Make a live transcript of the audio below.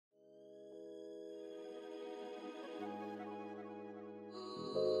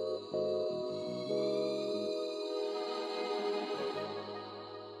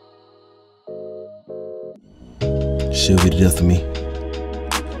She'll be the death of me,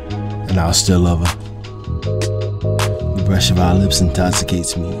 and I'll still love her. The brush of our lips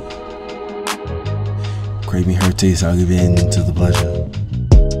intoxicates me. Craving her taste, I'll give in to the pleasure.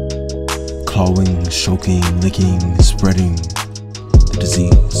 Clawing, choking, licking, spreading the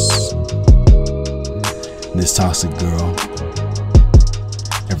disease. This toxic girl,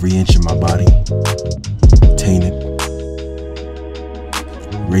 every inch of my body, tainted,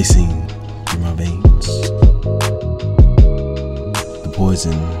 racing through my veins. The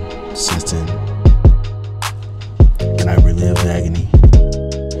poison sets in, and I relive the agony.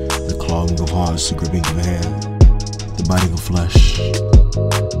 The clawing of hearts, the gripping of hair, the biting of flesh,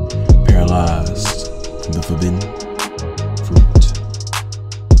 paralyzed from the forbidden fruit.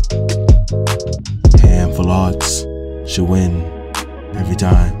 Handful of hearts should win every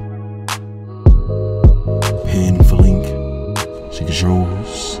time. Pen for link, she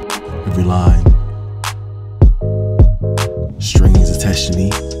controls every line. Strings attached to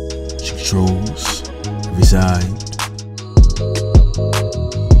me, she controls every side.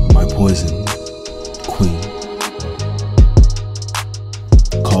 My poison queen,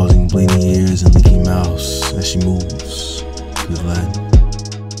 causing bleeding ears and leaking mouths as she moves through the land.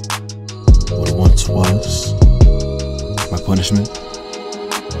 What it once was, my punishment,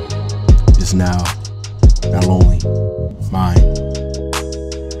 is now not only mine.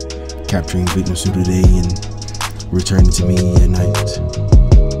 Capturing victims through the day and returning to me at night.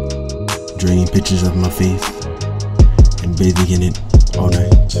 Draining pictures of my faith and bathing in it all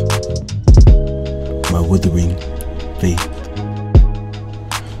night. My withering faith,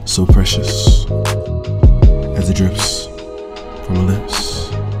 so precious as it drips from her lips.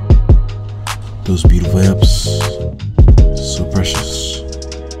 Those beautiful hips, so precious,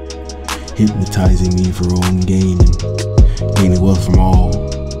 hypnotizing me for her own gain and gaining wealth from all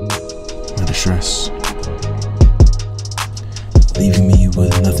my distress, leaving me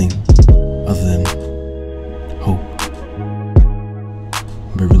with nothing other than hope.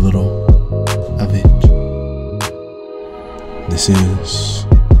 Very little of it. This is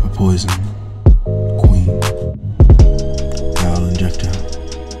a poison queen. I'll inject her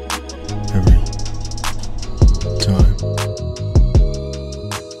every time.